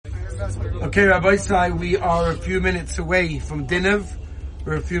Okay, Rabbi Sai, we are a few minutes away from Dinov.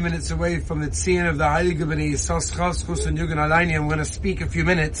 We're a few minutes away from the Tzion of the Heilige B'nai Yissoschor, Schus and Yugen Alayni. I'm going to speak a few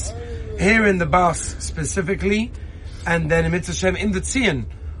minutes here in the Bas specifically, and then in Mitzvah in the Tzion.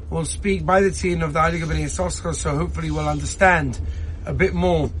 We'll speak by the Tzion of the Heilige B'nai Yissoschor, so hopefully we'll understand a bit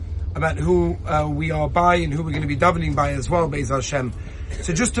more about who we are by and who we're going to be davening by as well, Be'ez Hashem.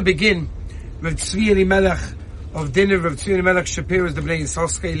 So just to begin, with Tzvi Elimelech of Dinov, Tzvi Elimelech Shapira is the B'nai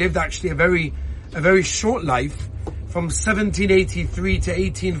Yissoschor. He lived actually a very short life. From 1783 to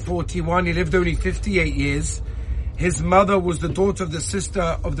 1841, he lived only 58 years. His mother was the daughter of the sister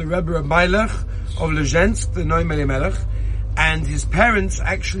of the Rebbe of Elimelech of Lezhensk, the Noam Elimelech, and his parents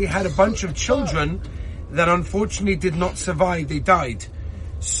actually had a bunch of children that unfortunately did not survive. They died.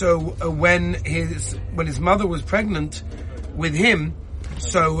 So when his mother was pregnant with him,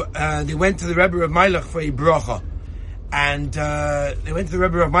 they went to the Rebbe of Elimelech for a bracha,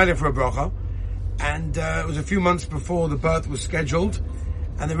 and it was a few months before the birth was scheduled,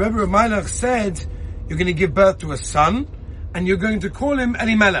 and the Rebbe of Elimelech said, "You're going to give birth to a son, and you're going to call him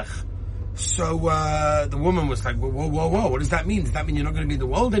Elimelech." So the woman was like, "Whoa, what does that mean? Does that mean you're not going to be in the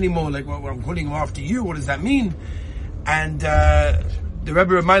world anymore? Like, well, I'm calling him after you. What does that mean?" And the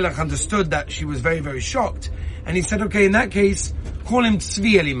Rebbe of Elimelech understood that she was very, very shocked, and he said, "Okay, in that case, call him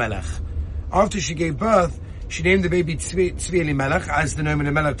Tzvi Elimelech." After she gave birth, she named the baby Tzvi Elimelech, as the Noam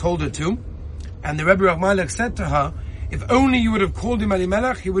Elimelech told her to. And the Rebbe of Elimelech said to her, "If only you would have called him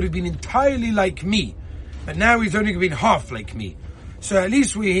Elimelech, he would have been entirely like me. But now he's only going to be half like me." So at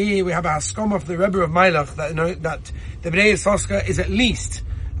least we have a haskama of the Rebbe of Elimelech that the B'nai Yissoschor is at least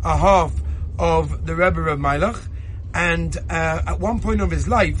a half of the Rebbe of Elimelech. And at one point of his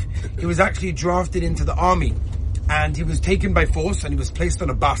life, he was actually drafted into the army, and he was taken by force, and he was placed on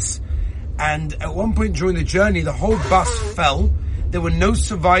a bus. And at one point during the journey, the whole bus fell. There were no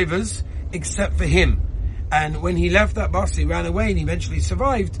survivors except for him. And when he left that bus, he ran away and he eventually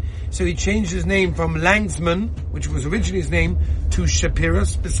survived. So he changed his name from Langsman, which was originally his name, to Shapira,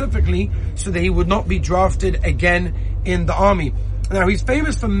 specifically so that he would not be drafted again in the army. Now, he's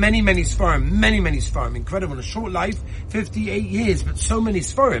famous for many Sfarim, many Sfarim. Incredible. A short life, 58 years, but so many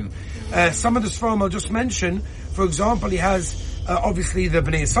Sfarim. Some of the Sfarim I'll just mention. For example, he has, obviously, the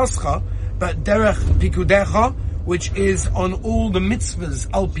B'nai Yissoschor, but Derech Pikudecha, which is on all the mitzvahs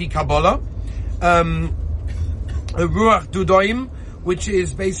al pi Kabbalah, Ruach Dudoim, which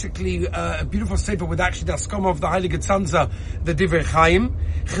is basically a beautiful sefer with actually the Askama of the Heilige Tzanza, the Divrei Chaim,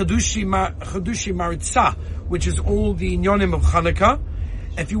 Chedushi Maritza, which is all the Inyonim of Chanukah.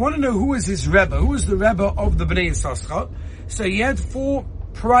 If you want to know who is his Rebbe, who is the Rebbe of the B'nai Yissoschor, so he had 4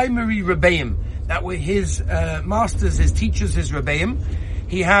 primary Rebbeim that were his masters, his teachers, his Rebbeim.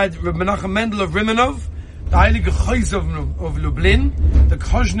 He had Reb Menachem Mendel of Rimanov, the Heilige Chayz of Lublin, the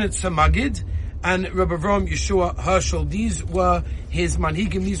Koznitzer Magid, and Rabbi Avraham Yeshua Herschel. These were his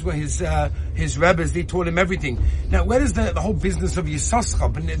manhigim, these were his rebbes. They taught him everything. Now, where does the whole business of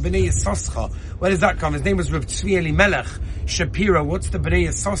Yissoschor, B'nai Yissoschor, where does that come? His name was Reb Tzvi Elimelech Shapira. What's the B'nai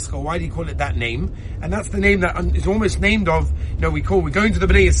Yissoschor? Why do you call it that name? And that's the name that is almost named of, we're going to the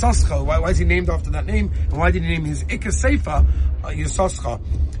B'nai Yissoschor. Why is he named after that name? And why did he name his Ikar Sefer Yissoschor?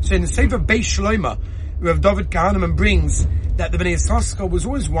 So in the Sefer Beis Shloima, Rav David Kahaneman brings that the B'nai Yissoschor was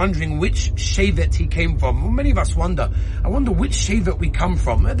always wondering which Shevet he came from. Well, many of us wonder. I wonder which Shevet we come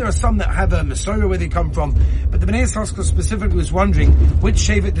from. There are some that have a Masorah where they come from, but the B'nai Yissoschor specifically was wondering which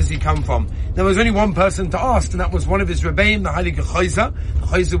Shevet does he come from. There was only one person to ask, and that was one of his Rebbeim, the Heilige Chayz. The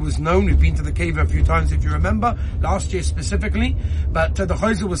Chayz was known. We've been to the cave a few times, if you remember, last year specifically. But the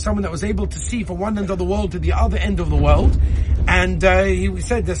Chayz was someone that was able to see from one end of the world to the other end of the world. And he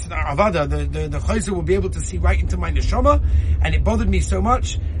said, this Avada, the Chayz will be able to see right into my neshama, and it bothered me so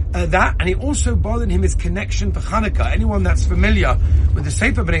much that, and it also bothered him his connection to Chanukah. Anyone that's familiar with the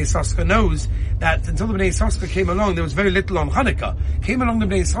Sefer B'nai Yissoschor knows that until the B'nai Yissoschor came along, there was very little on Chanukah. Came along the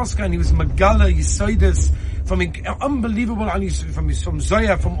B'nai Yissoschor, and he was Megala Yisoides from unbelievable, from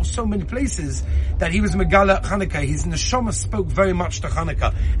Zoya, from so many places, that he was Megala Chanukah. His neshama spoke very much to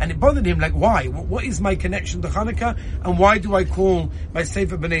Chanukah, and it bothered him. Like, why? What is my connection to Chanukah, and why do I call my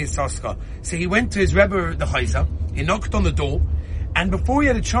Sefer B'nai Yissoschor? So he went to his Rebbe, the Chayz. He knocked on the door, and before he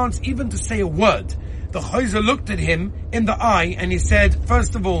had a chance even to say a word, the Chayz looked at him in the eye, and he said,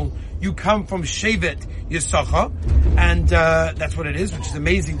 "First of all, you come from Shevet Yissoschor," and that's what it is, which is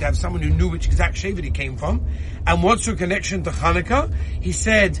amazing to have someone who knew which exact Shevet he came from. "And what's your connection to Chanukah?" He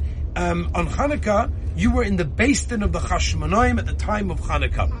said, on Chanukah, you were in the Beis Din of the Chashmonaim at the time of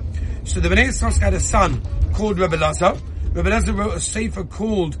Chanukah. So the B'nai Yissoschor had a son called Rebbe Lazar. Rebbe Lazar wrote a sefer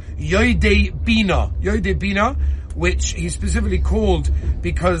called YBD, which he specifically called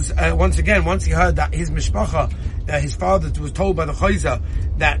because, once he heard that his mishpacha, his father was told by the Chayza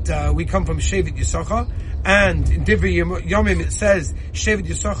that we come from Shevet Yissoschor, and in Divrei Yomim it says Shevet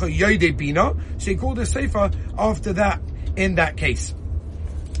Yissoschor Yoidei Bina, so he called a sefer after that in that case.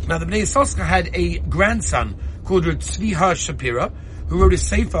 Now the Bnei Yissoschor had a grandson called Tzvi Shapira, who wrote a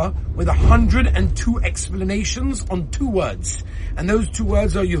sefer with 102 explanations on 2 words. And those 2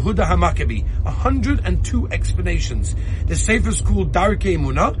 words are Yehuda HaMaccabi. 102 explanations. The sefer is called Darkei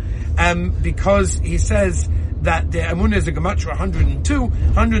Emunah, because he says that the Emunah is a gematria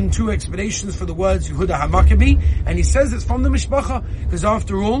 102 explanations for the words Yehuda HaMaccabi, and he says it's from the Mishpacha, because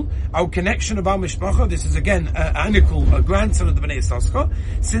after all, our connection of our Mishpacha, this is again Anikul, a grandson of the Bnei Yissoschor,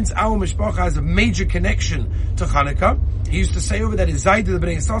 since our Mishpacha has a major connection to Chanukah. He used to say over that his Zayd of the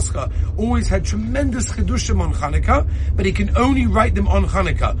Bnei Yissoschor always had tremendous chidushim on Chanukah, but he can only write them on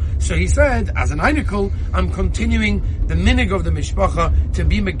Chanukah. So he said, as an Anikul, I'm continuing the minig of the Mishpacha to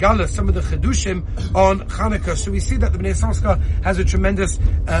be megala some of the chidushim on Chanukah. So we see that the Bnei Yissoschor has a tremendous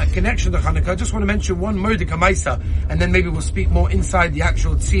connection to Chanukah. I just want to mention one Mordecai Maisa, and then maybe we'll speak more inside the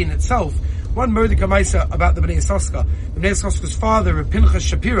actual tzvi in itself. One Mordecai Maisa about the Bnei Yissoschor. The Bnei Yissoschor's father,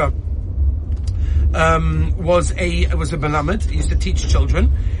 Pinchas Shapira, was a melamed. He used to teach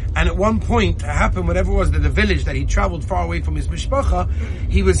children, and at one point it happened, whatever it was, that the village that he traveled far away from his mishpacha,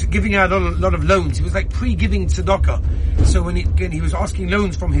 he was giving out a lot of loans. He was like pre-giving tzedakah. So when he was asking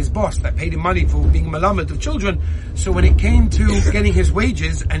loans from his boss that paid him money for being a melamed of children. So when it came to getting his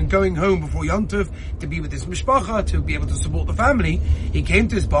wages and going home before Yom Tov to be with his mishpacha, to be able to support the family, he came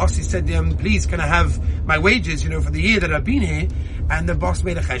to his boss. He said, please, can I have my wages, for the year that I've been here? And the boss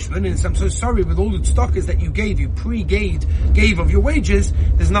made a cheshbon and said, I'm so sorry, with all the tzedakahs that you gave of your wages,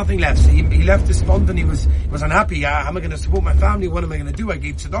 there's nothing left. So he left despondent. He was unhappy. How am I going to support my family? What am I going to do? I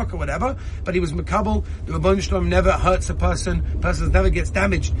gave tzedakah, whatever. But he was makabel. The Rebbeinu Shalom never hurts a person. Person never gets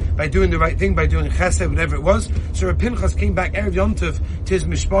damaged by doing the right thing, by doing chesed, whatever it was. So Reb Pinchas came back Erev Yom Tov to his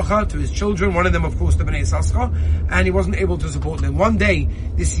mishpacha, to his children. One of them, of course, the Bnei Yissoschor, and he wasn't able to support them. One day,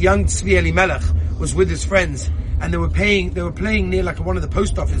 this young Tzvi Elimelech was with his friends, and they were playing near like one of the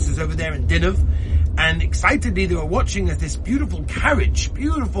post offices over there in Dinov, and excitedly they were watching as this beautiful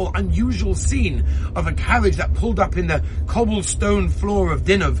unusual scene of a carriage that pulled up in the cobblestone floor of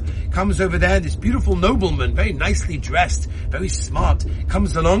Dinov comes over there. This beautiful nobleman, very nicely dressed, very smart,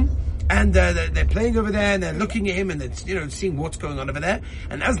 comes along. And they're playing over there, and they're looking at him, and they're seeing what's going on over there.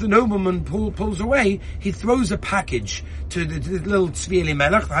 And as the nobleman pulls away, he throws a package to the little Tzvi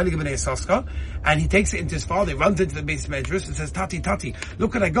Elimelech, the Heilige Bnei Yissoschor, and he takes it into his father. He runs into the base medrash and says, Tati,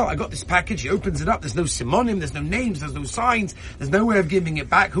 look what I got. I got this package. He opens it up. There's no simonim, there's no names, there's no signs, there's no way of giving it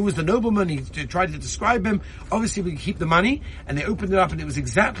back. Who was the nobleman? He tried to describe him. Obviously, we keep the money. And they opened it up, and it was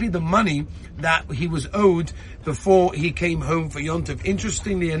exactly the money that he was owed before he came home for Yom Tov.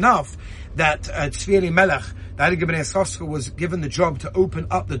 Interestingly enough, that Tzvi Elimelech, the Heilige Bnei Yissoschor, was given the job to open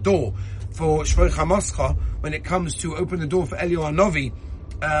up the door for Shvoi Chamascha when it comes to open the door for Eliyahu Hanavi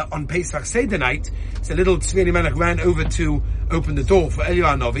on Pesach Seder night. So little Tzvi Elimelech ran over to open the door for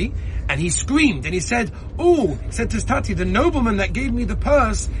Eliyahu Hanavi, and he screamed and he said to his tati, the nobleman that gave me the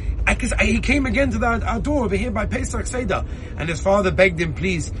purse, he came again to our door over here by Pesach Seder. And his father begged him,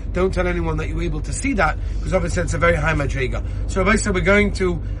 please don't tell anyone that you were able to see that, because obviously it's a very high madrega. So Rabbi said we're going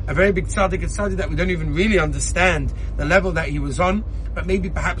to a very big tzaddik that we don't even really understand the level that he was on, but maybe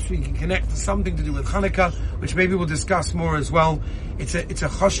perhaps we can connect to something to do with Chanukah, which maybe we'll discuss more as well. It's a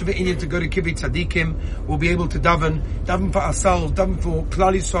choshev inyan to go to Kibbutz Tzaddikim. We'll be able to daven for ourselves, daven for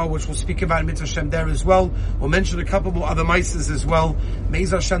Klal Yisrael, which we'll speak about in Mitzvah Shem there as well. We'll mention a couple more other mitzvahs as well.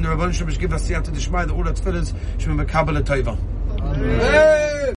 Me'ez Hashem, the Rabban Shem, give us the Yata Dishmai, the Ura Tfilas, Shem Mekabel Tova.